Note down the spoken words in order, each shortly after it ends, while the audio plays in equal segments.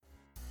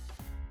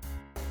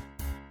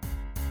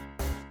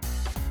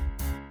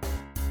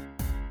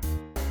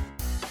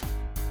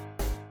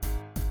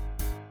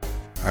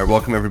All right,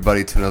 welcome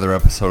everybody to another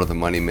episode of the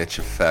Money Mitch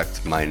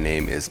Effect. My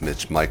name is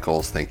Mitch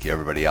Michaels. Thank you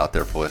everybody out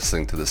there for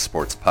listening to this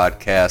sports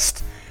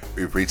podcast.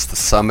 We've reached the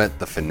summit,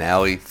 the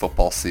finale.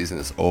 Football season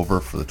is over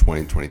for the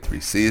 2023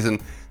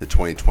 season, the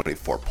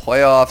 2024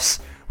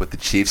 playoffs, with the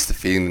Chiefs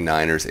defeating the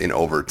Niners in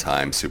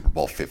overtime, Super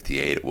Bowl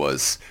 58. It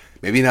was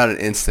maybe not an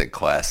instant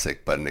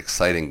classic, but an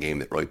exciting game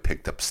that really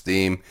picked up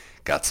steam,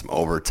 got some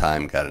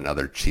overtime, got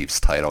another Chiefs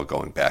title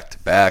going back to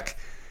back.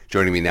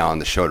 Joining me now on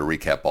the show to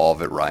recap all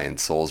of it, Ryan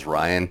Souls.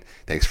 Ryan,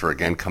 thanks for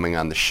again coming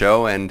on the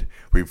show, and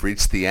we've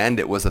reached the end.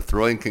 It was a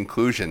thrilling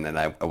conclusion, and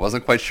I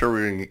wasn't quite sure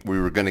we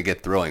were going to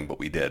get thrilling, but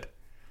we did.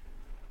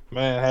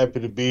 Man, happy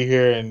to be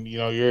here, and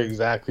you're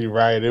exactly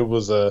right. It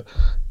was a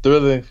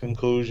thrilling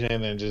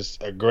conclusion and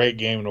just a great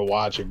game to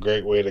watch, a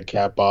great way to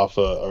cap off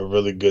a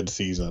really good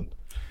season.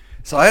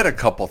 So I had a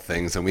couple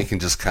things, and we can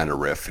just kind of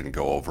riff and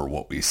go over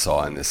what we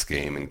saw in this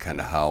game and kind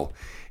of how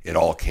it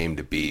all came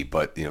to be.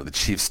 But, the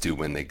Chiefs do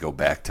win. They go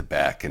back to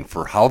back. And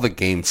for how the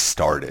game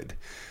started,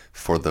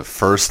 for the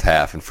first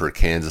half and for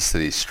Kansas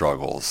City's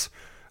struggles,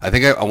 I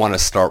think I want to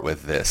start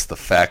with this, the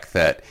fact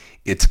that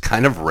it's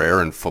kind of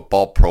rare in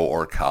football, pro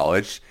or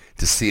college,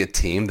 to see a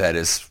team that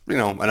is,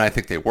 and I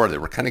think they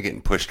were kind of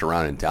getting pushed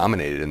around and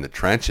dominated in the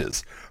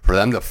trenches. For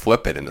them to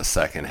flip it in the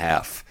second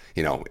half,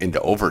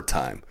 into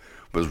overtime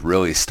was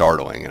really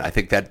startling, and I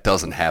think that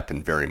doesn't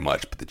happen very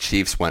much. But the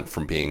Chiefs went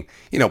from being,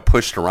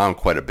 pushed around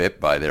quite a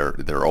bit by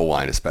their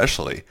O-line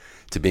especially,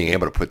 to being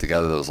able to put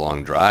together those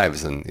long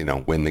drives and,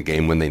 win the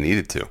game when they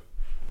needed to.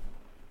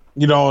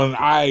 And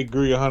I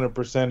agree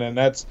 100%, and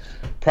that's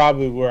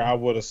probably where I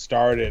would have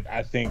started.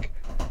 I think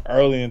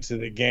early into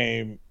the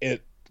game,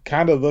 it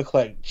kind of looked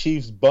like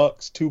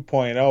Chiefs-Bucks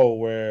 2.0,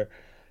 where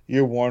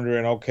you're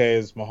wondering, okay,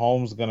 is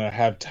Mahomes going to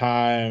have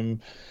time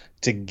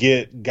to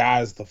get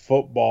guys the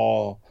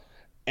football?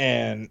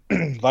 And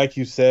like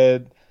you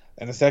said,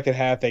 in the second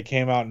half, they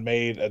came out and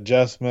made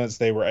adjustments.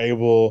 They were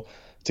able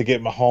to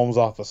get Mahomes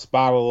off the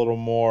spot a little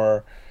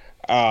more,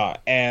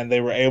 and they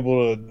were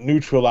able to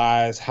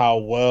neutralize how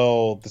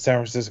well the San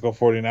Francisco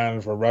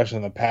 49ers were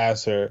rushing the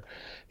passer.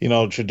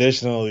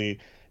 Traditionally,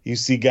 you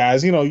see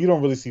guys, you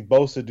don't really see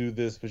Bosa do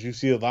this, but you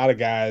see a lot of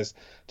guys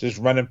just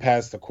running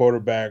past the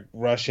quarterback,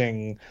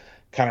 rushing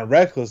kind of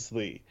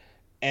recklessly.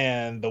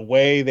 And the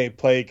way they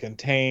play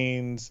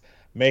contains,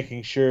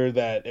 making sure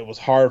that it was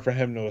hard for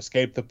him to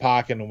escape the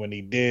pocket, and when he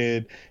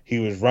did, he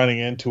was running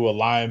into a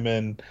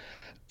lineman.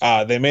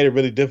 They made it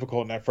really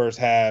difficult in that first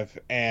half,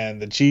 and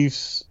the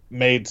Chiefs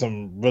made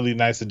some really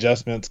nice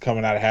adjustments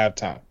coming out of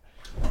halftime.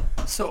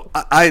 So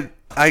I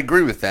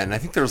agree with that, and I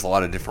think there's a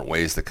lot of different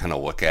ways to kind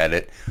of look at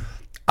it.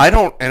 I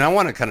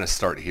want to kind of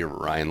start here,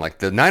 Ryan. Like,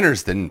 the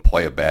Niners didn't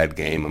play a bad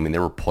game. I mean,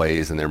 there were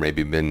plays, and there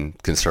maybe been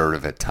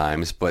conservative at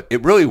times, but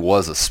it really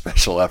was a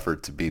special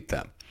effort to beat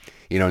them.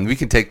 And we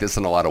can take this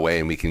in a lot of ways,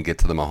 and we can get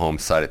to the Mahomes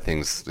side of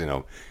things,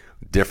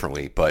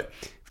 differently. But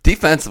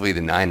defensively,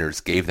 the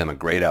Niners gave them a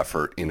great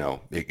effort.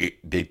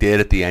 They did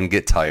at the end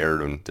get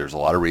tired, and there's a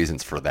lot of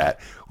reasons for that.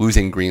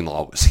 Losing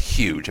Greenlaw was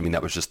huge. I mean,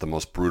 that was just the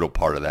most brutal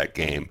part of that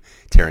game,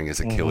 tearing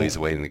his Achilles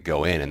waiting to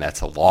go in, and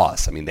that's a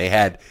loss. I mean, they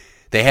had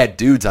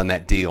dudes on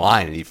that D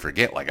line, and you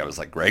forget. Like, I was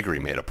like, Gregory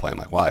made a play. I'm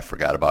like, wow, I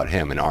forgot about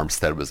him. And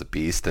Armstead was a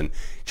beast, and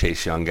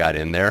Chase Young got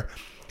in there.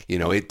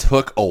 It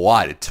took a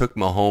lot. It took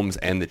Mahomes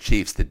and the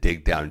Chiefs to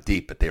dig down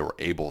deep, but they were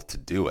able to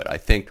do it. I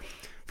think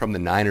from the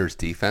Niners'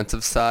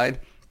 defensive side,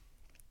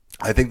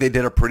 I think they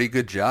did a pretty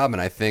good job,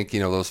 and I think,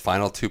 those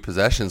final two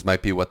possessions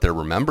might be what they're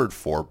remembered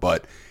for,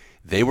 but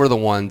they were the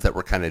ones that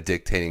were kind of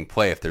dictating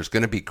play. If there's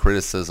going to be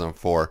criticism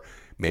for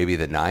maybe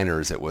the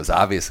Niners, it was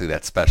obviously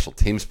that special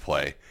teams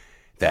play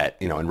that,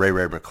 and Ray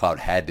McCloud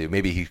had to.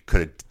 Maybe he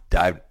could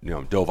have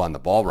dove on the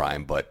ball,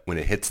 Ryan, but when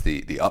it hits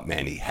the up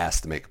man, he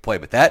has to make a play.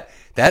 But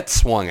that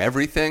swung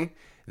everything.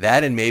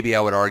 That, and maybe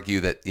I would argue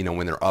that,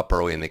 when they're up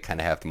early and they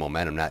kind of have the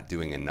momentum, not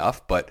doing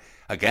enough. But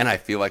again, I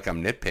feel like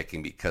I'm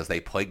nitpicking because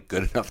they played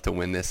good enough to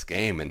win this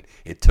game, and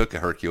it took a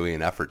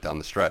Herculean effort down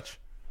the stretch.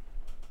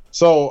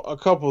 So a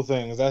couple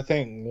things. I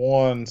think,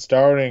 one,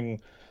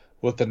 starting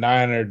with the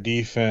Niner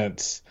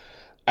defense,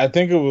 I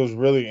think it was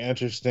really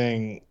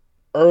interesting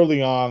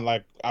early on,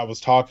 like I was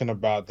talking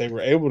about. They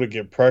were able to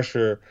get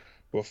pressure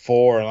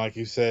before, and like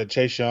you said,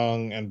 Chase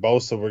Young and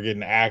Bosa were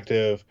getting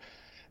active,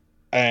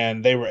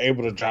 and they were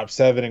able to drop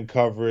 7 in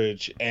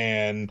coverage.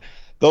 And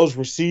those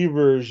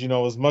receivers,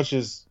 as much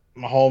as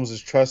Mahomes has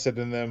trusted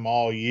in them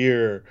all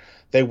year,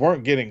 they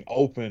weren't getting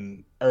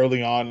open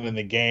early on in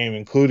the game,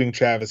 including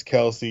Travis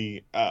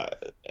Kelce,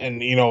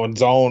 and in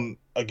zone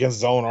against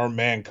zone or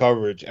man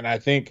coverage. And I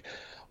think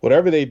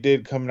whatever they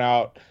did coming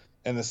out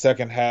in the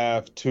second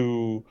half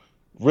to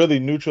really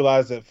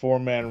neutralize that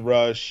 4-man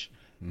rush,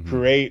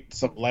 create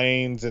some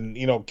lanes, and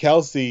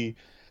Kelce,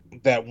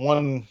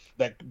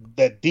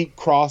 that deep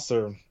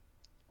crosser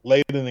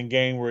late in the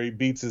game where he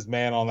beats his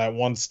man on that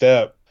one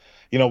step.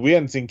 We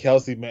hadn't seen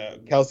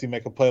Kelce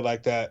make a play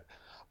like that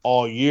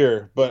all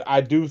year, but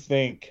I do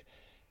think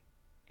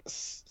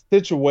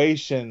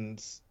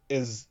situations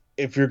is,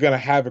 if you're going to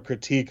have a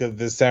critique of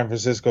this San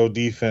Francisco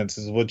defense,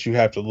 is what you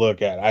have to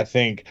look at. I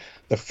think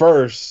the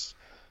first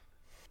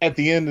at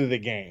the end of the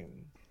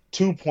game,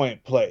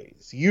 2-point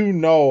plays. You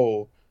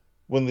know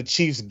when the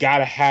Chiefs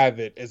gotta have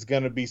it, it's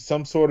gonna be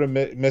some sort of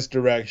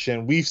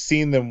misdirection. We've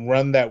seen them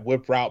run that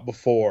whip route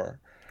before.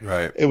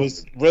 Right. It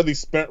was really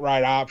spent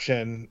right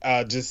option,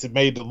 just it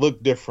made it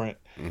look different.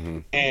 Mm-hmm.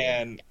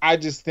 And I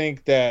just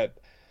think that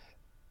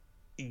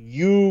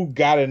you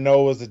got to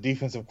know as a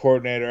defensive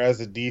coordinator,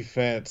 as a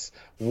defense,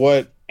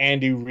 what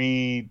Andy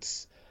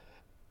Reid's,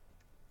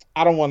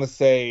 I don't want to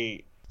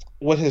say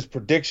what his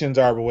predictions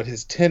are, but what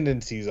his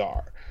tendencies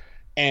are.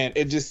 And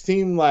it just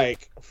seemed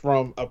like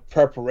from a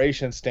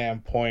preparation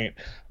standpoint,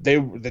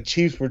 the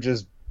Chiefs were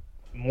just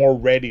more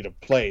ready to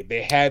play.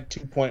 They had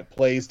 2-point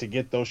plays to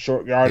get those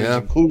short yardage, Yeah.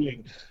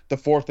 including the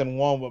 4th and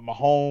 1 with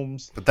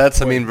Mahomes. But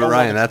that's, I where mean, no one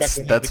Ryan,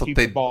 expected him that's to what keep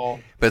they. the ball.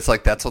 But it's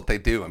like that's what they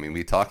do. I mean,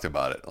 we talked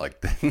about it. Like,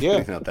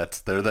 Yeah.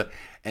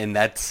 and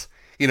that's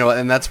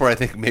and that's where I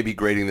think maybe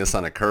grading this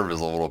on a curve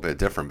is a little bit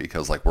different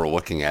because like we're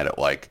looking at it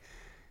like,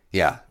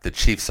 yeah, the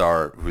Chiefs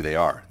are who they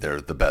are. They're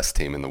the best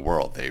team in the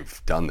world.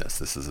 They've done this.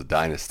 This is a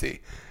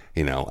dynasty.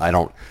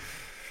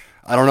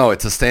 I don't know.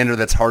 It's a standard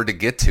that's hard to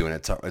get to, and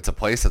it's a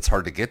place that's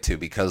hard to get to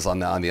because on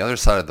the other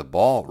side of the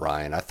ball,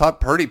 Ryan, I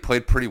thought Purdy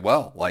played pretty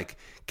well. Like,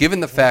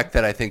 given the fact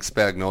that I think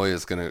Spagnuolo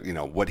is going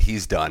to, what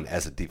he's done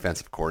as a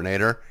defensive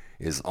coordinator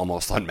is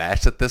almost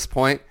unmatched at this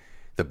point.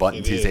 The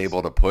buttons he's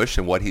able to push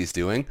and what he's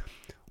doing.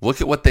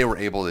 Look at what they were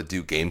able to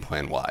do game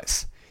plan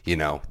wise.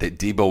 That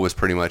Debo was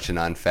pretty much a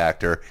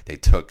non-factor. They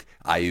took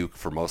Ayuk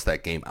for most of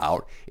that game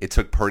out. It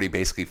took Purdy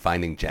basically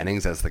finding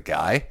Jennings as the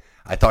guy.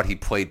 I thought he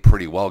played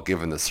pretty well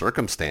given the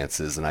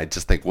circumstances, and I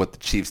just think what the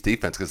Chiefs'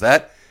 defense, because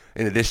that,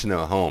 in addition to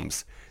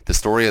Mahomes, the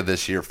story of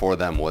this year for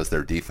them was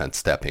their defense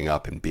stepping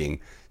up and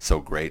being so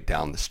great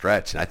down the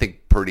stretch. And I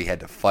think Purdy had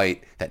to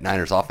fight, that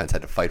Niners offense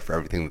had to fight for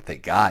everything that they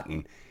got,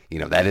 and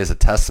that is a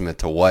testament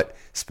to what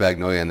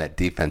Spagnuolo and that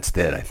defense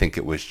did. I think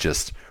it was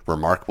just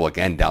remarkable,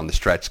 again, down the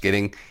stretch,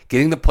 getting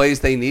the plays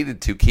they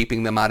needed to,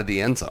 keeping them out of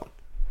the end zone.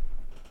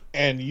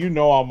 And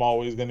I'm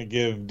always going to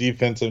give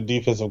defensive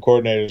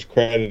coordinators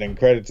credit, and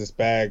credit to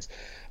Spags.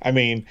 I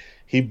mean,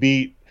 he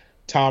beat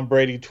Tom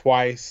Brady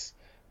twice,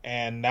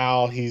 and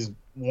now he's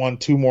won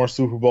 2 more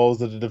Super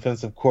Bowls as a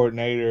defensive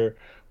coordinator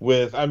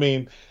with, I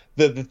mean,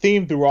 the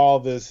theme through all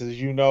this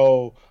is,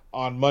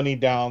 on money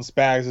down,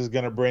 Spags is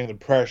going to bring the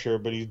pressure,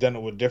 but he's done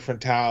it with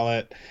different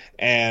talent.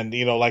 And,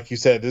 like you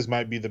said, this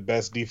might be the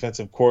best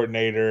defensive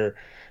coordinator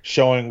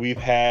showing we've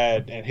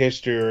had in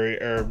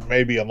history or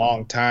maybe a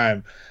long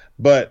time.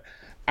 But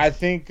I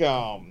think,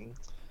 the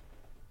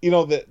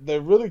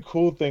really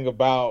cool thing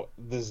about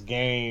this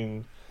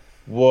game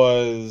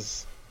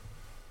was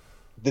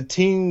the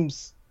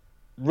teams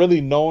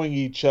really knowing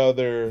each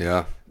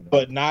other,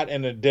 but not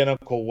in an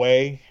identical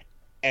way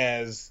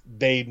as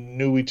they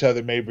knew each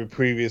other maybe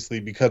previously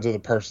because of the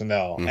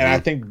personnel. Mm-hmm. And I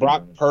think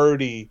Brock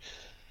Purdy,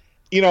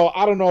 I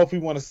don't know if we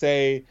want to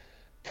say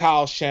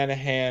Kyle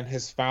Shanahan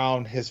has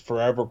found his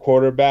forever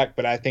quarterback,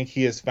 but I think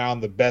he has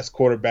found the best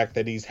quarterback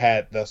that he's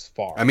had thus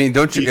far. I mean,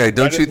 don't you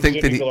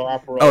think that he?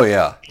 Oh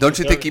yeah, don't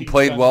you think he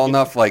played well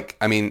enough? Like,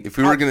 I mean, if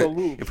we were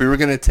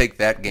gonna take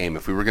that game,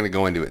 if we were gonna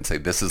go into it and say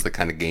this is the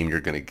kind of game you're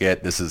gonna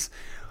get,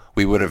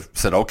 we would have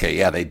said, okay,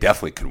 yeah, they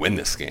definitely could win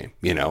this game.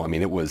 I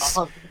mean, it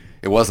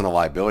wasn't a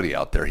liability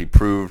out there. He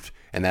proved,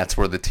 and that's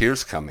where the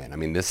tears come in. I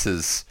mean,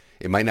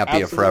 it might not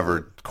be a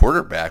forever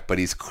quarterback, but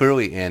he's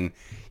clearly in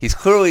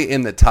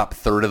the top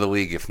third of the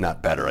league, if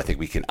not better. I think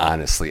we can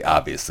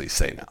obviously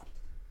say now.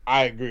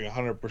 I agree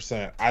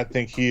 100%. I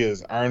think he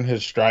has earned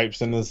his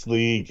stripes in this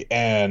league.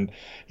 And,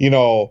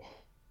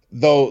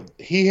 though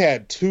he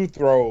had 2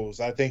 throws,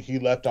 I think he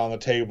left on the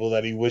table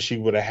that he wish he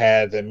would have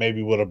had that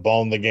maybe would have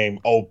blown the game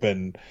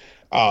open,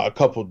 a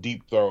couple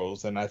deep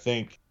throws. And I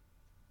think,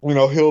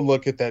 he'll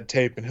look at that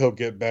tape and he'll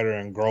get better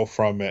and grow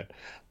from it.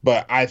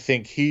 But I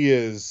think he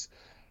is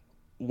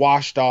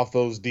washed off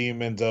those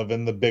demons of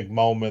in the big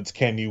moments.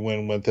 Can you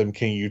win with him?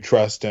 Can you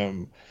trust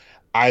him?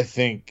 I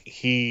think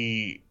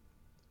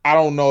I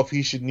don't know if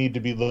he should need to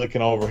be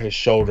looking over his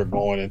shoulder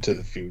going into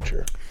the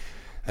future.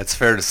 That's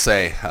fair to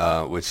say,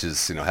 which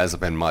is,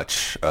 hasn't been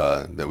much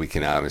that we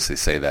can obviously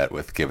say that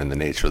with, given the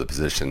nature of the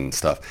position and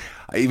stuff.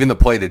 Even the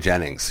play to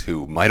Jennings,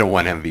 who might have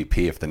won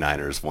MVP if the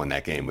Niners won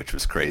that game, which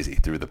was crazy,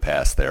 through the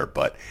pass there.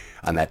 But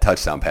on that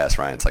touchdown pass,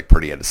 Ryan, it's like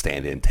Purdy had to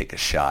stand in, take a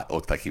shot. It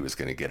looked like he was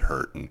going to get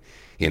hurt. And,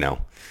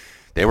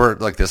 they were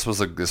like, this was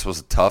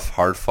a tough,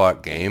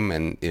 hard-fought game.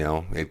 And,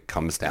 it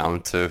comes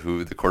down to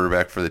who the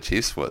quarterback for the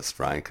Chiefs was,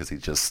 Ryan, because he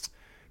just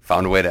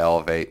found a way to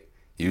elevate,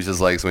 used his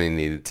legs when he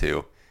needed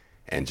to,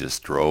 and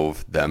just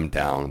drove them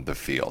down the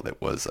field.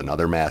 It was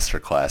another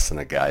masterclass, and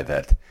a guy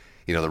that,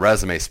 the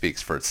resume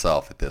speaks for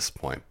itself at this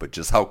point, but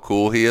just how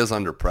cool he is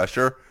under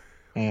pressure.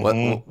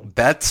 Mm-hmm.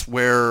 That's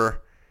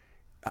where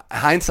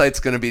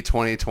hindsight's going to be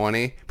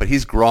 2020, but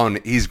he's grown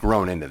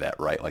into that,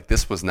 right? Like,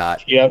 this was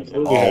not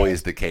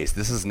always the case.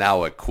 This is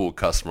now a cool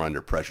customer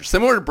under pressure.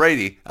 Similar to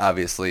Brady,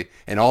 obviously,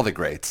 and all the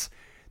greats.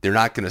 They're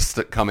not going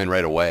to come in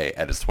right away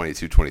at his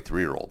 22,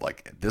 23-year-old.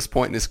 Like, at this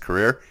point in his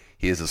career,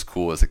 he is as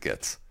cool as it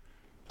gets.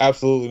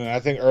 Absolutely. And I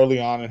think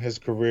early on in his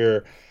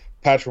career,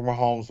 Patrick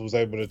Mahomes was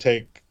able to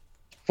take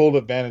full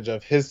advantage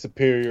of his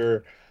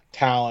superior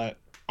talent,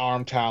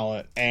 arm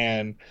talent,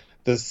 and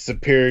the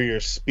superior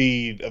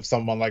speed of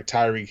someone like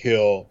Tyreek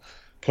Hill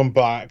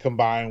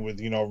combined with,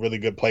 really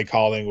good play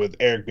calling with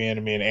Eric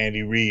Bieniemy and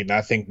Andy Reid. And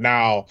I think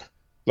now,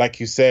 like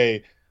you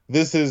say,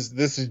 this is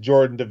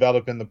Jordan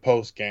developing the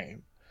post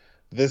game.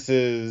 This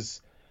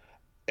is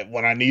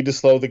when I need to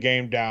slow the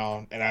game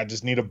down and I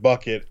just need a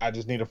bucket, I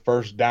just need a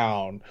first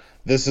down.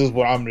 This is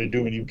what I'm going to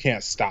do, and you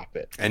can't stop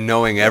it. And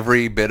knowing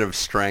every bit of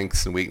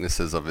strengths and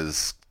weaknesses of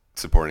his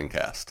supporting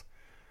cast,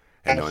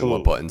 and Absolutely.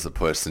 knowing what buttons to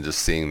push, and just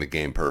seeing the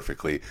game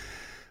perfectly.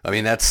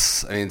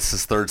 It's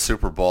his third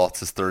Super Bowl. It's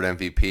his third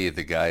MVP.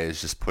 The guy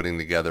is just putting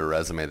together a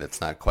resume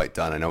that's not quite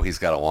done. I know he's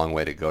got a long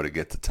way to go to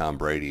get to Tom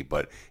Brady,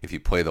 but if you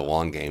play the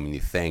long game and you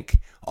think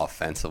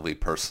offensively,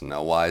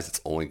 personnel-wise,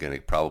 it's only going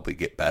to probably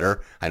get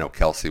better. I know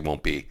Kelsey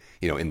won't be,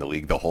 in the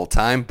league the whole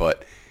time,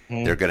 but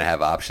they're going to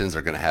have options.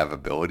 They're going to have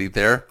ability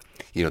there.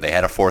 They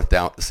had a fourth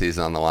down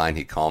season on the line.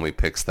 He calmly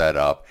picks that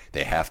up.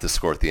 They have to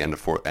score at the end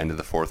of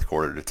the fourth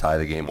quarter to tie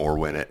the game or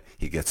win it.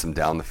 He gets them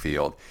down the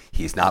field.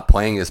 He's not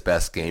playing his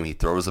best game. He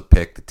throws a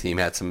pick. The team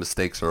had some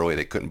mistakes early.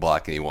 They couldn't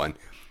block anyone.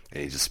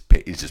 And he's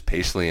just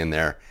patiently in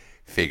there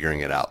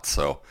figuring it out.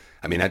 So,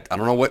 I don't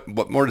know what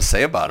more to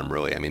say about him,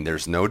 really.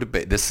 There's no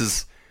debate.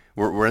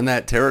 We're in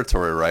that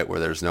territory, right,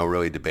 where there's no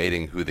really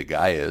debating who the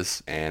guy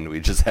is, and we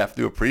just have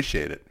to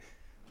appreciate it.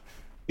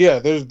 Yeah,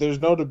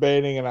 there's no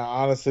debating, and I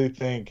honestly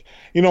think,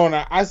 and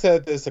I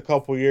said this a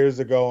couple years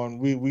ago, and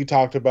we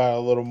talked about it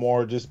a little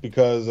more just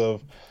because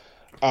of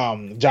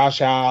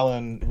Josh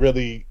Allen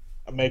really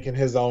making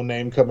his own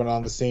name coming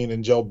on the scene,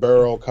 and Joe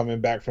Burrow coming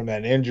back from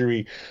that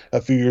injury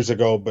a few years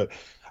ago. But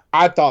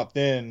I thought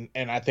then,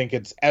 and I think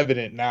it's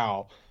evident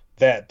now,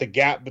 that the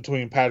gap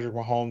between Patrick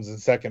Mahomes and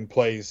second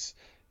place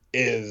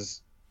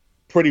is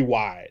pretty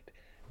wide.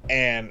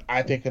 And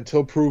I think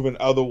until proven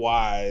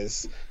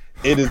otherwise,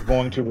 it is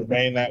going to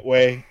remain that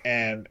way.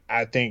 And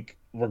I think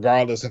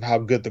regardless of how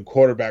good the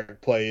quarterback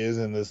play is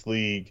in this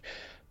league,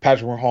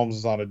 Patrick Mahomes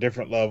is on a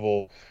different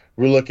level.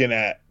 We're looking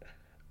at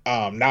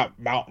not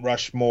Mount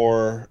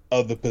Rushmore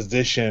of the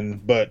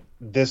position, but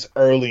this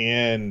early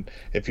in,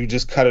 if you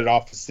just cut it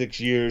off for 6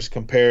 years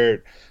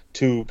compared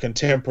to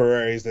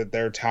contemporaries at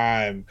their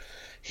time,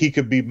 he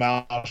could be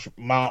Mount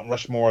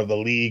Rushmore of the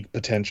league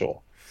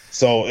potential.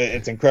 So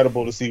it's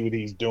incredible to see what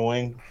he's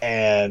doing,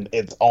 and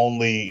it's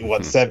only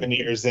 7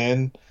 years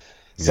in,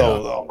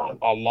 so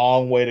a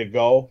long way to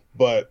go.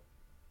 But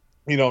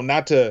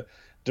not to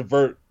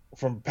divert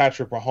from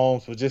Patrick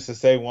Mahomes, but just to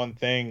say one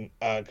thing,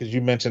 because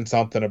you mentioned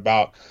something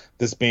about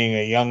this being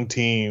a young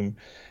team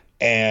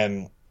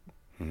and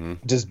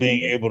just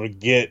being able to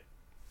get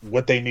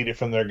what they needed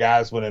from their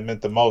guys when it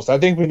meant the most. I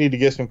think we need to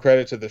give some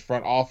credit to the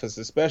front office,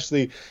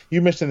 especially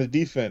you mentioned the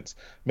defense.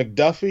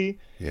 McDuffie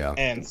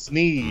and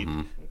Snead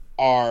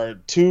are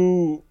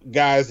two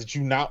guys that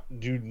you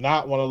do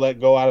not want to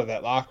let go out of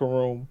that locker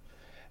room.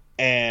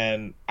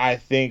 And I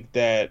think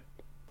that,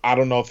 I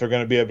don't know if they're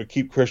going to be able to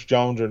keep Chris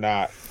Jones or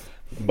not,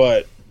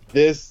 but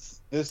this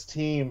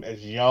team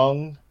is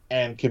young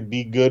and can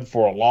be good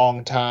for a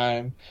long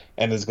time,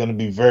 and it's going to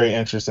be very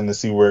interesting to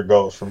see where it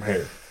goes from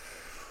here.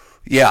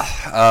 Yeah,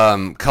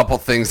 couple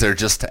things there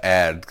just to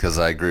add, because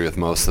I agree with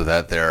most of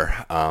that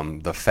there.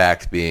 The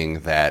fact being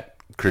that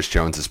Chris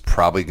Jones is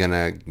probably going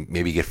to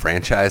maybe get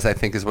franchised, I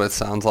think is what it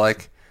sounds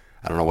like.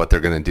 I don't know what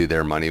they're going to do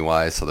there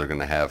money-wise, so they're going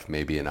to have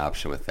maybe an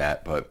option with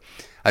that. But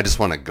I just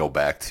want to go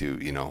back to,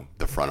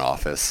 the front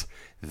office.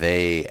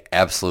 They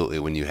absolutely,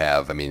 when you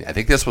have, I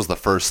think this was the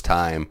first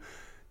time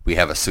we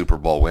have a Super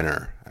Bowl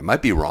winner. I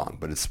might be wrong,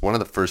 but it's one of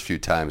the first few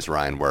times,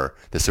 Ryan, where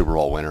the Super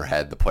Bowl winner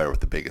had the player with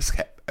the biggest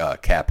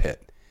cap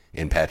hit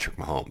in Patrick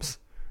Mahomes.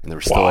 And they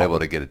were still able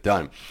to get it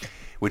done,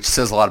 which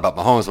says a lot about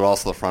Mahomes, but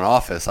also the front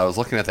office. I was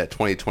looking at that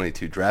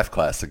 2022 draft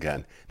class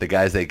again. The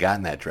guys they got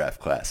in that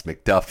draft class: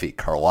 McDuffie,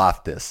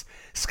 Karlaftis,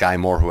 Sky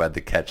Moore, who had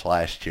the catch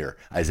last year.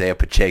 Isaiah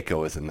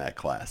Pacheco is in that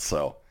class.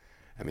 So,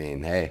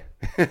 hey,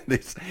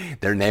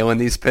 they're nailing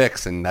these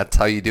picks, and that's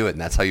how you do it,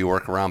 and that's how you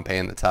work around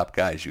paying the top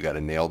guys. You got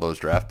to nail those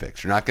draft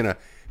picks. You're not going to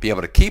be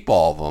able to keep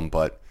all of them,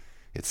 but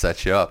it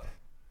sets you up.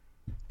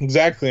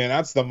 Exactly, and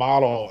that's the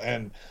model.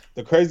 And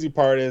the crazy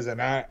part is,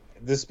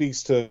 this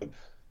speaks to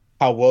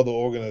how well the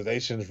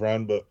organization's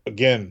run, but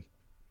again,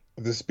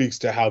 this speaks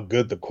to how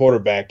good the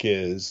quarterback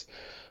is.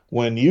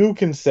 When you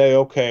can say,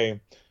 okay,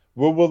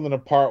 we're willing to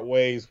part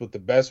ways with the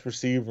best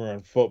receiver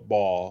in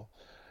football,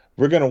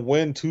 we're going to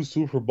win 2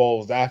 Super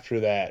Bowls after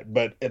that,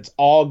 but it's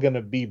all going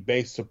to be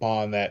based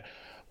upon that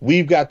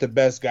we've got the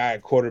best guy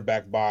at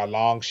quarterback by a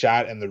long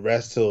shot and the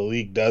rest of the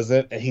league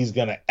doesn't, and he's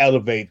going to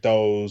elevate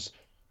those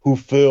who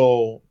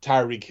fill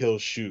Tyreek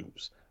Hill's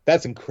shoes.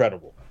 That's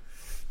incredible.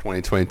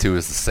 2022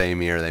 is the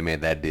same year they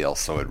made that deal,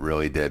 so it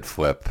really did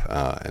flip,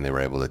 and they were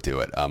able to do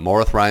it. More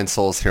with Ryan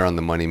Souls here on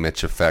the Money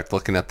Mitch Effect,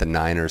 looking at the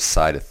Niners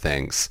side of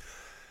things.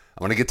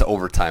 I want to get to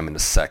overtime in a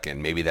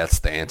second. Maybe that's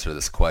the answer to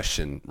this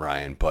question,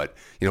 Ryan. But,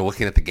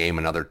 looking at the game,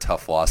 another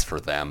tough loss for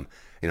them.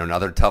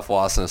 Another tough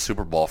loss in a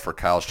Super Bowl for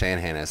Kyle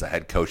Shanahan as a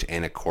head coach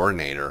and a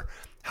coordinator.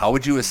 How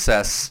would you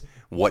assess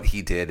what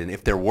he did and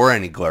if there were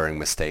any glaring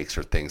mistakes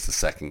or things to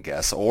second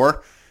guess,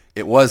 or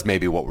it was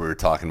maybe what we were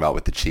talking about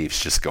with the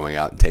Chiefs just going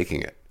out and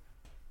taking it.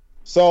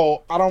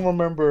 So I don't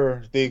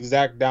remember the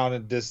exact down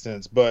and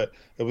distance, but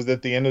it was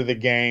at the end of the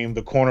game.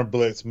 The corner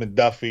blitz,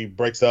 McDuffie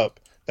breaks up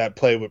that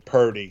play with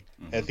Purdy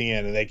at the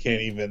end,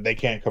 and they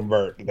can't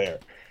convert there.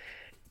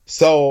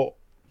 So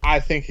I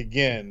think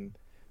again,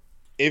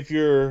 if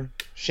you're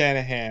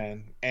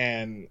Shanahan,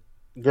 and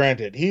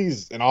granted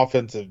he's an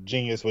offensive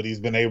genius, what he's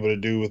been able to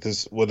do with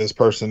his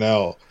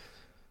personnel,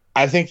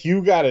 I think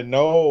you got to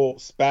know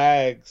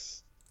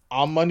Spags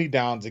on money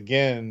downs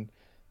again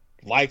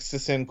likes to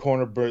send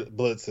corner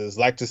blitzes,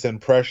 like to send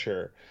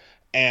pressure.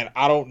 And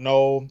I don't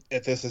know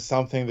if this is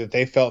something that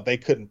they felt they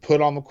couldn't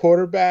put on the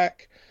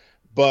quarterback,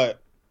 but,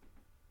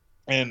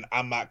 and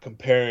I'm not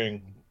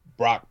comparing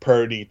Brock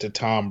Purdy to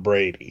Tom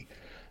Brady,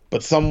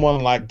 but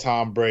someone like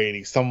Tom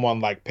Brady, someone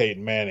like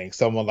Peyton Manning,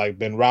 someone like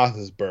Ben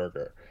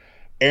Roethlisberger,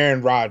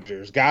 Aaron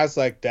Rodgers, guys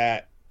like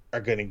that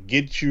are going to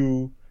get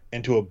you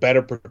into a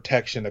better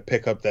protection to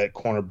pick up that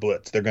corner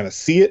blitz. They're going to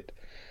see it,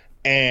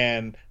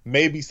 and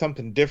maybe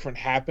something different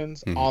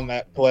happens on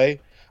that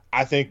play.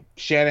 I think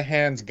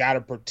Shanahan's got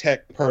to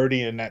protect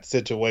Purdy in that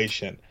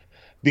situation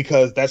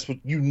because that's what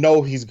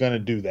he's going to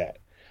do that.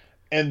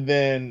 And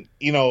then,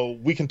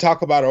 we can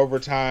talk about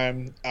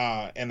overtime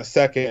in a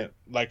second,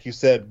 like you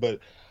said, but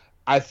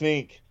I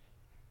think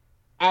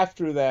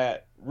after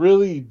that,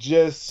 really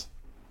just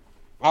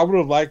I would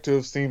have liked to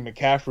have seen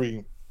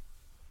McCaffrey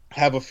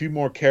have a few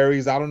more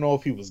carries. I don't know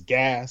if he was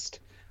gassed.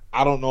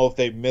 I don't know if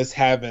they miss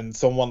having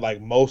someone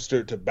like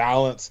Mostert to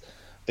balance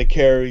the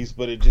carries,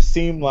 but it just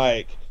seemed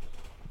like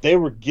they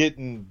were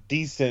getting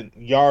decent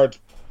yards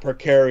per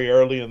carry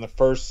early in the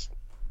first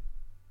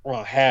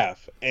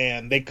half,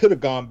 and they could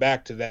have gone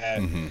back to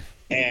that.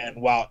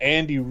 And while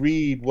Andy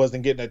Reid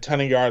wasn't getting a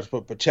ton of yards,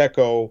 but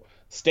Pacheco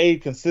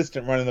stayed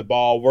consistent running the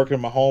ball, working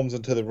Mahomes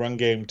into the run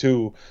game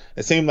too,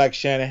 it seemed like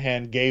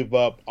Shanahan gave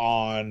up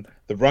on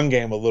the run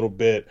game a little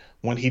bit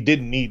when he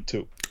didn't need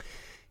to.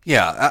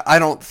 Yeah, I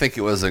don't think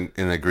it was an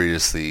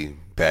egregiously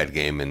bad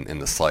game in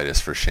the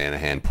slightest for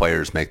Shanahan.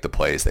 Players make the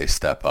plays, they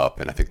step up,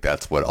 and I think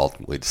that's what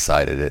ultimately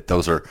decided it.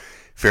 Those are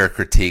fair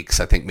critiques.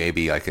 I think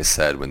maybe, like I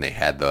said, when they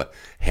had the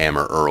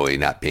hammer early,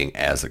 not being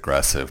as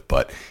aggressive,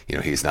 but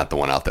he's not the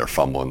one out there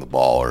fumbling the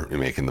ball or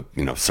making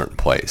the certain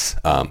plays.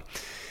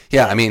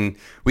 Yeah, I mean,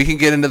 we can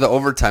get into the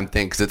overtime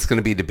thing because it's going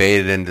to be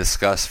debated and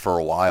discussed for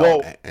a while.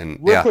 Well,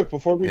 real quick,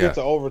 before we get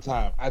to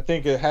overtime, I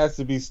think it has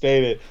to be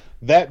stated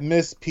that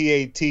missed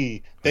PAT,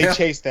 they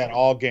chased that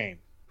all game.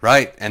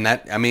 Right, and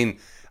that, I mean,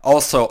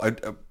 also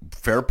a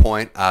fair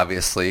point,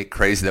 obviously.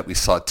 Crazy that we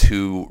saw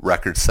two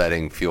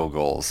record-setting field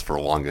goals for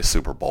longest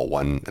Super Bowl,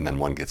 one and then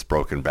one gets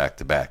broken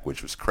back-to-back,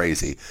 which was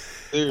crazy.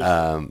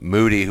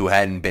 Moody, who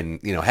hadn't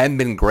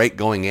been great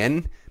going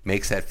in,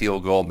 makes that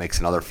field goal, makes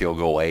another field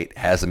goal late,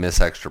 has a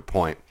missed extra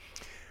point.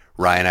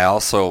 Ryan, I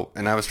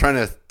was trying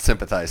to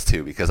sympathize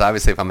too, because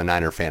obviously if I'm a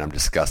Niner fan, I'm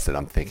disgusted.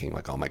 I'm thinking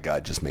like, oh my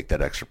God, just make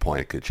that extra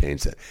point. It could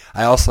change it.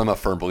 I also am a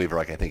firm believer,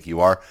 like I think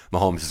you are,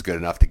 Mahomes is good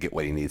enough to get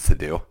what he needs to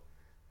do.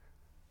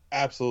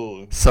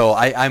 Absolutely. So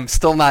I'm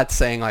still not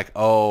saying like,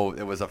 oh,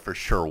 it was a for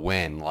sure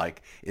win.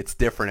 Like it's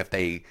different if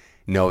they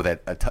know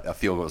that a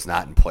field goal is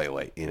not in play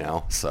late,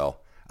 So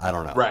I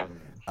don't know. Right.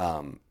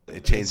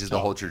 It changes the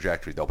whole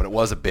trajectory though, but it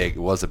was a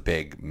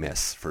big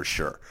miss for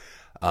sure.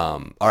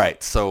 All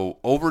right, so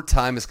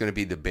overtime is going to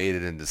be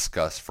debated and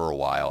discussed for a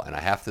while, and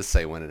I have to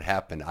say when it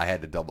happened, I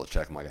had to double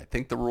check. I'm like, I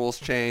think the rules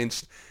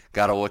changed.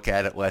 Got to look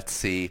at it. Let's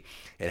see.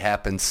 It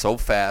happened so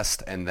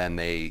fast, and then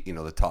the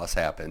toss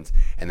happens,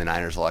 and the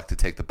Niners elect to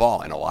take the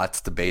ball, and a lot's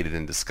debated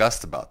and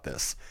discussed about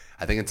this.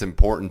 I think it's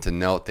important to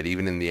note that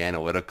even in the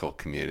analytical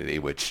community,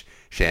 which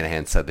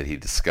Shanahan said that he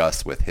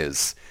discussed with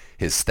his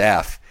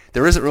staff,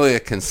 there isn't really a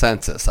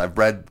consensus. I've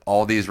read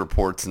all these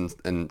reports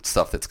and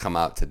stuff that's come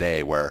out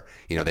today where,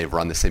 they've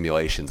run the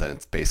simulations and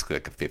it's basically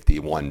like a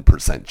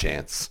 51%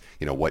 chance,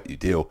 what you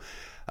do.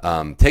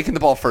 Taking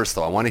the ball first,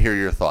 though, I want to hear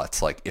your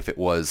thoughts. Like if it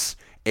was,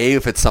 A,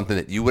 if it's something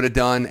that you would have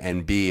done,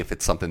 and B, if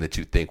it's something that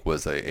you think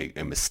was a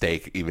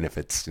mistake, even if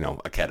it's,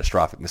 a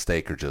catastrophic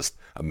mistake or just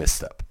a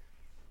misstep.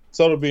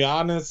 So to be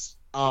honest,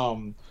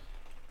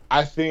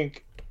 I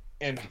think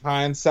in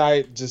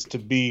hindsight, just to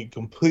be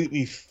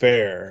completely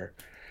fair,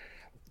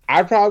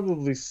 I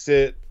probably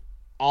sit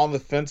on the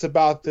fence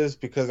about this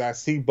because I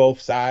see both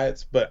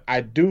sides, but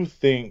I do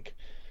think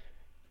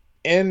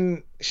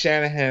in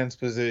Shanahan's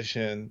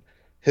position,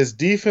 his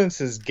defense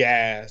is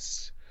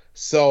gassed.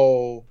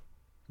 So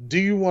do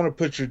you want to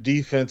put your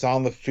defense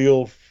on the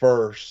field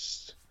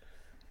first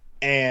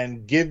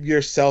and give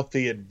yourself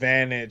the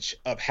advantage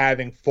of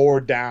having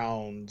 4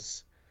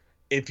 downs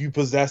if you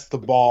possess the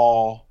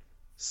ball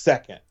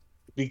second?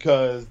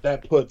 Because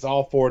that puts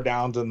all 4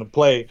 downs into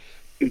play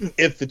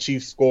if the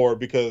Chiefs score,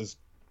 because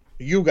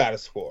you got to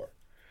score.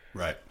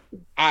 Right.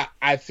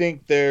 I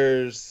think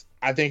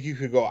you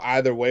could go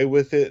either way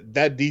with it.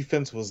 That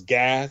defense was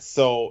gassed,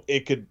 so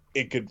it could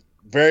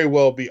very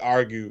well be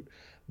argued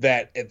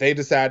that if they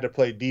decide to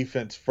play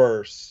defense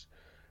first,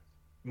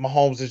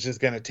 Mahomes is just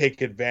going to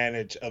take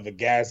advantage of a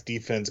gas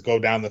defense, go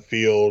down the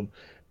field,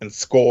 and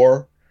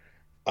score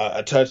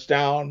a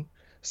touchdown.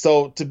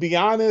 So to be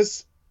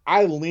honest,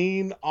 I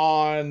lean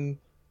on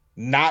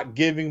not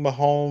giving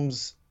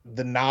Mahomes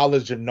the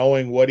knowledge of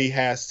knowing what he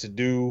has to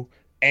do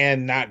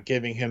and not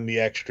giving him the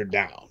extra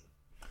down.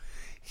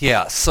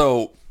 Yeah,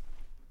 so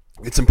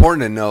it's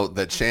important to note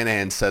that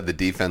Shanahan said the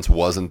defense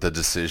wasn't the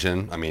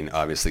decision. I mean,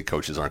 obviously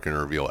coaches aren't going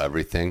to reveal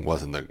everything.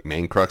 Wasn't the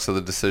main crux of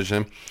the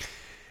decision.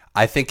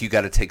 I think you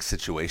got to take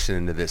situation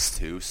into this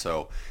too.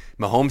 So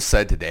Mahomes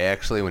said today,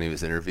 actually, when he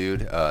was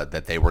interviewed,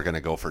 that they were going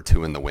to go for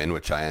 2 in the win,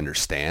 which I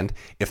understand.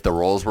 If the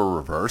roles were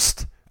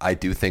reversed, I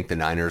do think the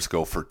Niners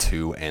go for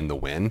 2 and the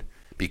win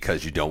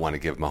because you don't want to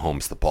give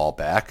Mahomes the ball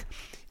back.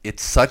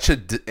 It's such a,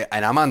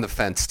 and I'm on the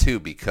fence too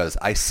because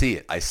I see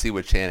it. I see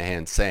what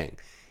Shanahan's saying.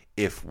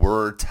 If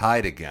we're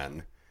tied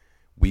again,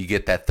 we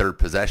get that third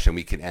possession,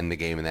 we can end the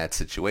game in that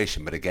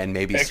situation. But again,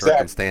 maybe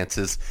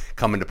circumstances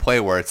come into play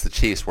where it's the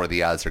Chiefs where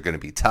the odds are going to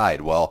be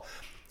tied. Well,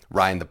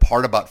 Ryan, the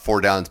part about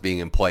 4 downs being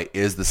in play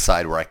is the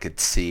side where I could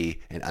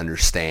see and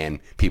understand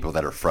people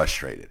that are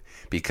frustrated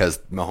because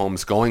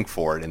Mahomes going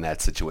for it in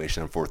that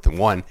situation on 4th and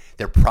 1,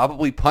 they're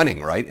probably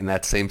punting, right, in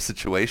that same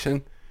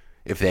situation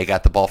if they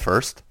got the ball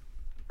first.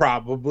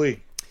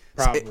 Probably.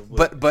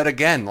 But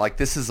again, like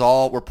this is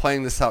all we're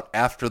playing this out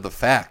after the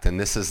fact, and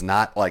this is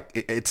not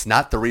like it's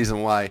not the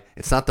reason why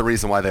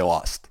they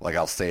lost. Like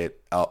I'll say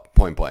it out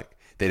point blank.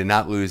 They did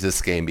not lose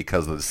this game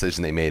because of the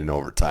decision they made in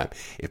overtime.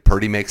 If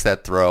Purdy makes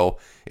that throw,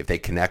 if they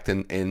connect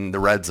in the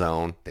red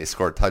zone, they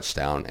score a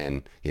touchdown,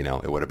 and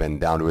it would have been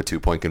down to a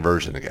 2-point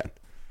conversion again.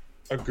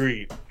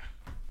 Agreed.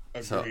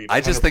 So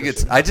I just think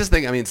it's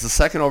the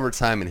second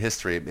overtime in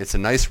history. It's a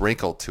nice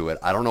wrinkle to it.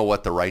 I don't know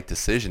what the right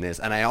decision is,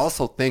 and I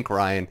also think,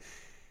 Ryan,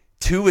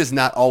 2 is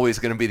not always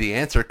going to be the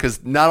answer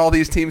because not all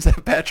these teams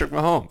have Patrick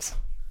Mahomes.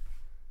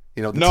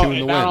 The 2 in the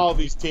win. Not all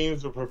these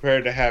teams are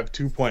prepared to have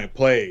 2-point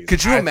plays.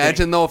 Could you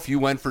imagine though if you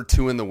went for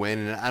 2 in the win?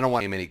 And I don't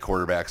want to name any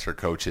quarterbacks or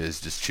coaches.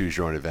 Just choose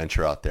your own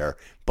adventure out there.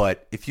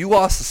 But if you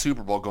lost the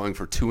Super Bowl going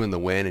for 2 in the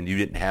win and you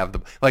didn't have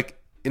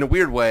in a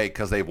weird way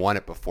because they've won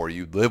it before,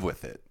 you live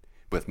with it.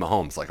 With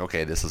Mahomes, like,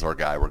 okay, this is our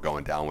guy. We're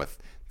going down with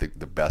the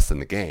best in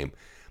the game.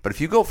 But if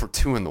you go for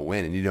 2 in the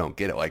win and you don't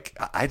get it,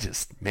 I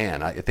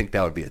think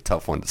that would be a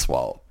tough one to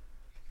swallow.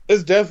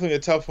 It's definitely a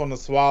tough one to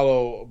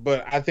swallow,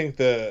 but I think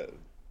the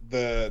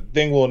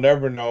thing we'll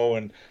never know,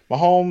 and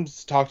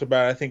Mahomes talked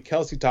about it, I think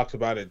Kelsey talked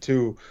about it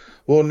too,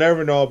 we'll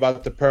never know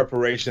about the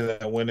preparation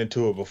that went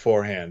into it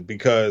beforehand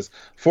because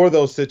for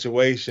those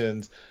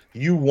situations,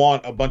 you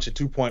want a bunch of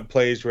 2-point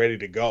plays ready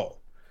to go.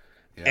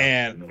 Yeah.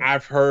 And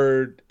I've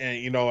heard,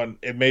 and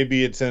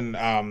maybe it's in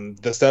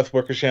the Seth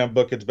Wickersham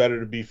book, It's Better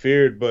to Be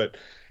Feared, but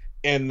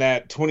in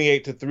that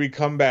 28-3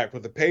 comeback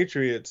with the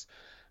Patriots,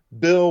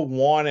 Bill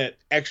wanted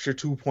extra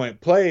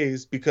 2-point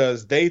plays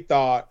because they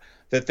thought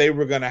that they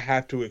were going to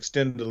have to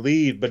extend the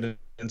lead, but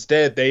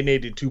instead they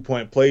needed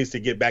 2-point plays to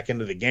get back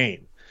into the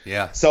game.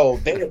 Yeah. So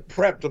they had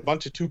prepped a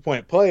bunch of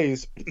 2-point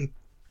plays,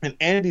 and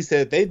Andy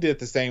said they did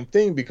the same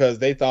thing because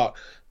they thought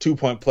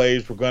 2-point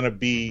plays were going to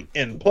be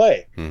in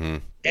play. Mm-hmm.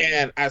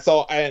 And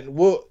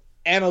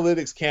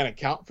analytics can't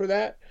account for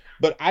that,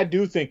 but I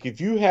do think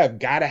if you have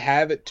got to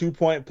have it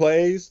 2-point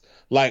plays,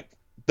 like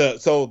the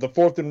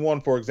 4th and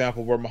 1, for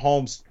example, where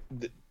Mahomes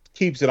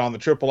keeps it on the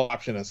triple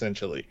option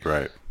essentially.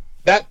 Right.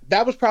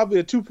 That was probably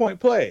a 2-point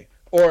play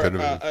or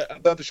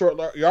another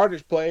short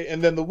yardage play,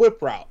 and then the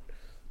whip route,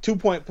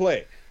 2-point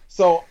play.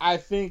 So I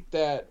think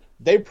that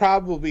they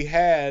probably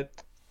had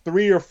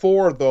 3 or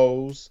 4 of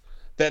those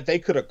that they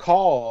could have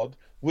called,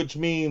 which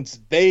means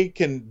they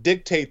can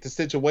dictate the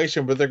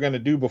situation what they're going to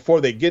do before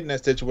they get in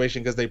that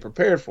situation because they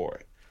prepared for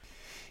it.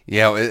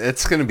 Yeah,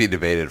 it's going to be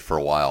debated for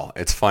a while.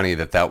 It's funny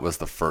that was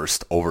the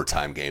first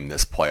overtime game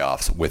this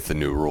playoffs with the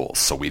new rules,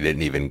 so we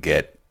didn't even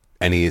get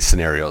any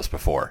scenarios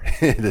before.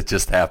 It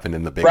just happened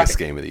in the biggest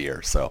game of the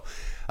year. So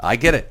I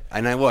get it,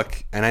 and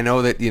I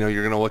know that you're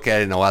going to look at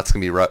it and a lot's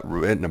going to be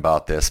written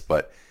about this,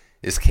 but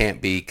this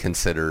can't be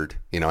considered.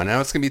 I know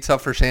it's going to be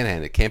tough for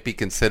Shanahan. It can't be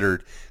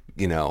considered.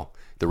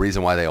 The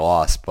reason why they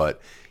lost, but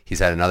he's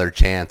had another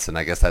chance, and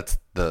I guess that's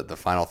the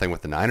final thing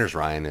with the Niners,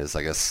 Ryan, is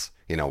I guess,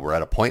 we're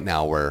at a point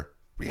now where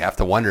we have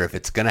to wonder if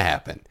it's going to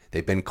happen.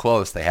 They've been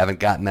close. They haven't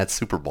gotten that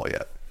Super Bowl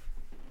yet.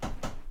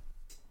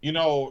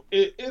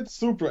 It's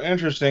super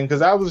interesting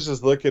because I was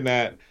just looking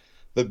at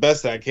the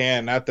best I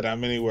can, not that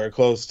I'm anywhere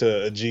close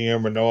to a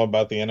GM or know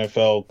about the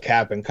NFL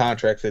cap and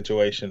contract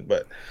situation,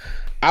 but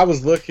I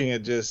was looking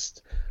at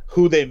just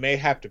who they may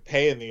have to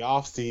pay in the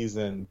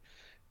offseason,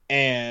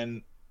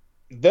 and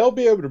they'll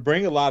be able to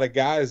bring a lot of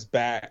guys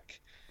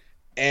back,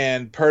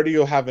 and Purdy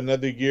will have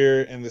another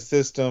year in the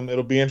system.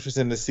 It'll be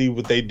interesting to see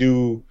what they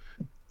do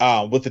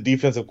with the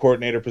defensive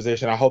coordinator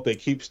position. I hope they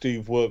keep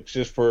Steve Wilks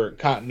just for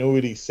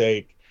continuity's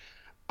sake.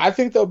 I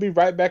think they'll be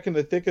right back in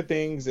the thick of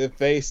things if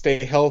they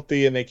stay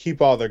healthy and they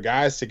keep all their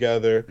guys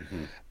together.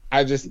 Mm-hmm.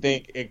 I just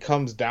think it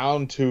comes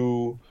down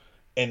to,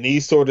 in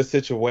these sort of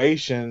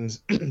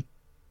situations,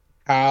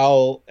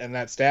 Kyle and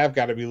that staff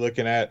got to be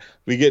looking at,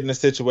 we get in a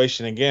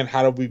situation again,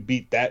 how do we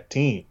beat that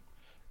team?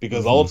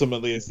 Because Hmm.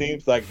 ultimately it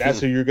seems like that's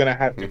who you're going to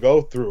have to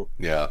go through.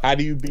 Yeah. How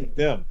do you beat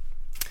them?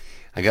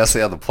 I guess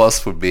the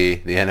plus would be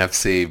the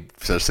NFC,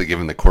 especially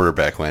given the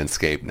quarterback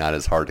landscape, not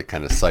as hard to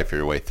kind of cipher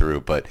your way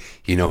through, but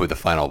you know who the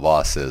final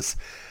boss is.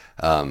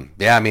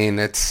 Yeah, I mean,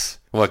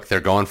 look, they're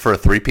going for a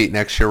three-peat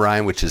next year,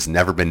 Ryan, which has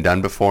never been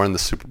done before in the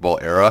Super Bowl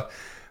era.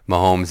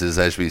 Mahomes is,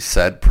 as we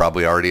said,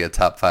 probably already a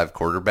top 5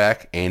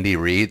 quarterback. Andy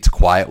Reid's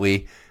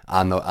quietly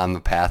on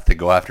the path to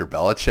go after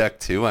Belichick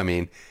too. I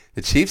mean,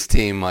 the Chiefs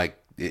team, like,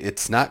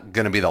 it's not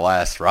going to be the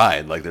last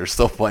ride. Like, there's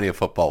still plenty of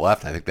football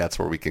left. I think that's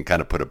where we can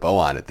kind of put a bow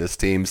on it. This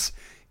team's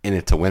in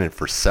it to win it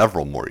for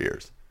several more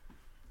years.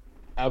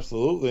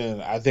 Absolutely.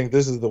 And I think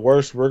this is the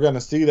worst we're going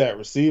to see that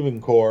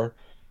receiving core.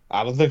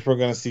 I don't think we're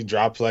going to see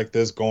drops like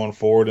this going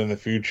forward in the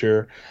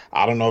future.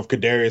 I don't know if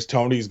Kadarius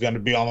Toney is going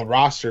to be on the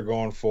roster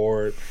going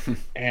forward,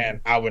 and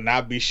I would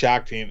not be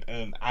shocked.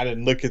 And I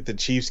didn't look at the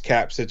Chiefs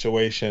cap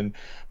situation,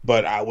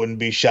 but I wouldn't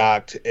be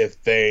shocked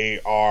if they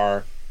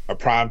are a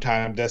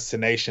primetime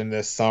destination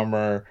this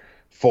summer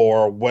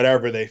for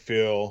whatever they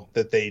feel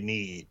that they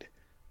need.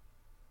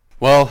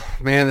 Well,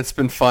 man, it's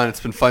been fun.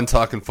 It's been fun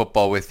talking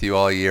football with you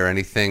all year.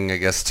 Anything, I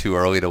guess, too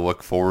early to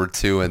look forward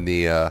to in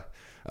the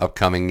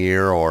upcoming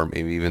year, or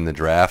maybe even the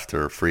draft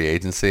or free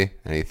agency?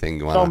 Anything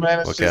you No, want man, to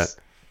it's look at? just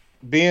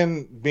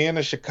being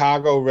a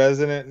Chicago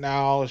resident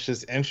now. It's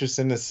just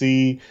interesting to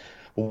see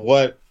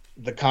what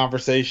the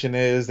conversation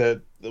is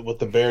that what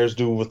the Bears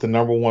do with the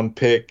number one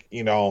pick.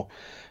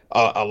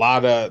 A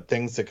lot of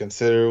things to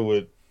consider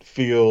with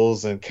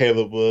Fields and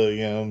Caleb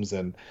Williams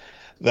and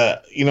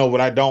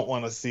what I don't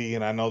want to see,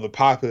 and I know the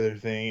popular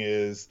thing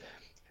is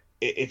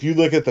if you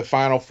look at the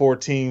final four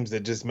teams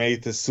that just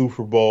made the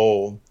Super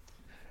Bowl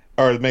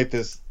or made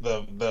the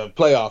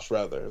playoffs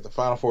rather, the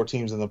final four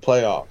teams in the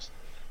playoffs.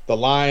 The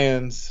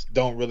Lions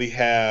don't really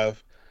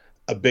have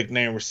a big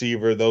name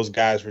receiver. Those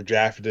guys were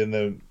drafted in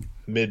the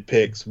mid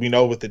picks. We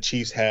know what the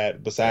Chiefs had Yeah.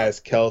 besides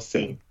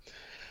Kelsey.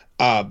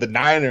 The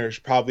Niners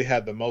probably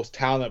had the most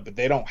talent, but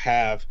they don't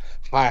have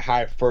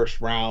high first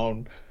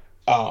round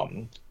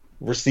um,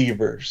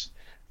 receivers.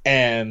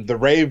 And the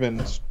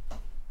Ravens,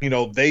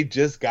 they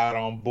just got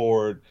on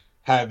board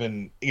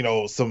having,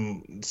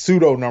 some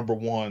pseudo number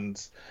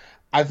ones.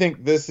 I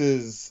think this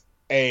is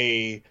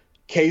a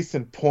case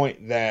in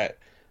point that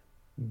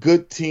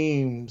good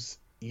teams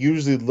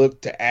usually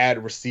look to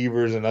add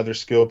receivers and other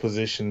skill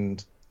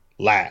positions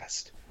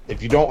last.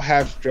 If you don't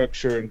have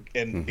structure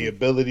and the Hmm.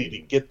 ability to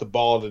get the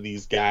ball to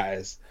these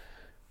guys,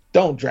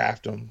 don't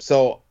draft them.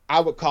 So I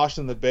would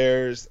caution the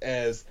Bears,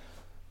 as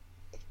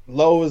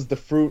low as the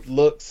fruit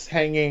looks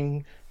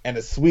hanging and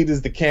as sweet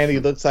as the candy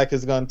looks like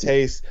it's going to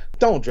taste,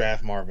 don't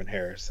draft Marvin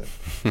Harrison.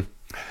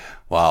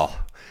 Wow.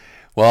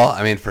 Well,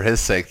 I mean, for his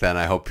sake, then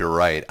I hope you're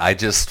right.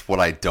 What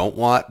I don't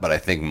want, but I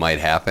think might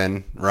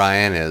happen,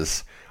 Ryan,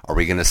 is are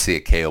we going to see a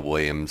Caleb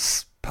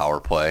Williams power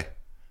play?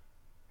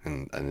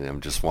 And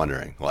I'm just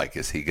wondering, like,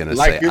 is he going to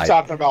say, Like you're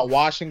talking about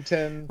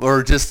Washington.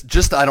 or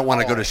just I don't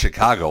want to go to Oh,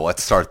 Chicago.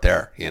 Let's start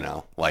there,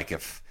 like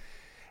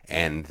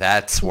and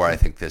that's where I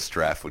think this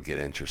draft would get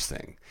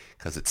interesting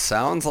because it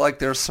sounds like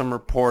there's some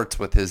reports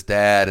with his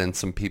dad and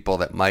some people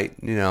that might,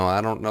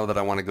 I don't know that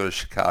I want to go to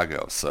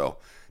Chicago. So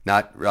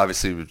not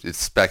obviously it's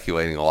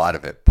speculating a lot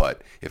of it,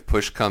 but if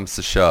push comes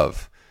to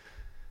shove,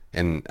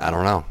 and I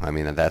don't know, I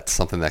mean that's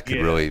something that could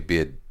yeah. really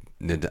be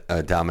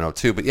a domino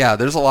too. But yeah,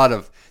 there's a lot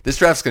of this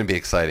draft's going to be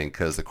exciting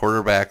because the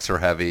quarterbacks are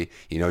heavy.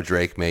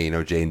 Drake May,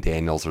 Jane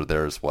Daniels are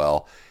there as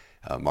well.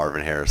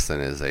 Marvin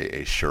Harrison is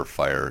a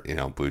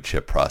surefire, blue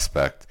chip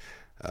prospect.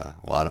 A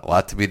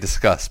lot to be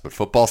discussed. But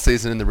football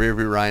season in the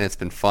rearview, Ryan. It's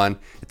been fun.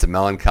 It's a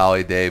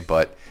melancholy day,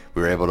 but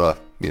we were able to,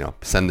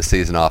 send the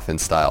season off in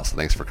style. So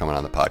thanks for coming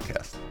on the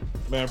podcast.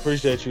 Man,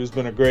 appreciate you. It's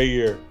been a great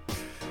year.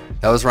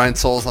 That was Ryan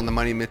Souls on the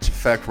Money Mitch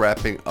Effect,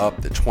 wrapping up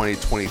the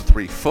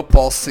 2023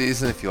 football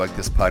season. If you like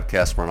this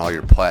podcast, we're on all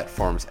your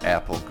platforms,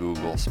 Apple,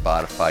 Google,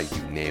 Spotify,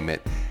 you name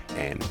it.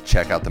 And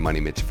check out the Money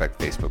Mitch Effect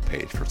Facebook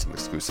page for some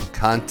exclusive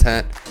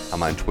content.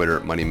 I'm on Twitter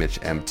at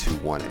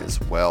MoneyMitchM21 as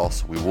well.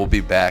 So we will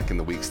be back in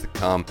the weeks to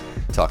come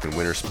talking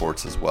winter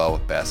sports as well,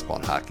 with basketball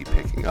and hockey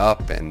picking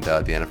up and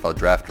the NFL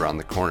draft around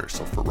the corner.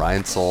 So for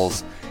Ryan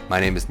Souls, my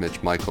name is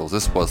Mitch Michaels.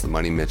 This was the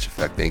Money Mitch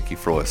Effect. Thank you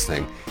for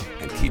listening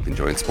and keep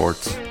enjoying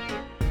sports.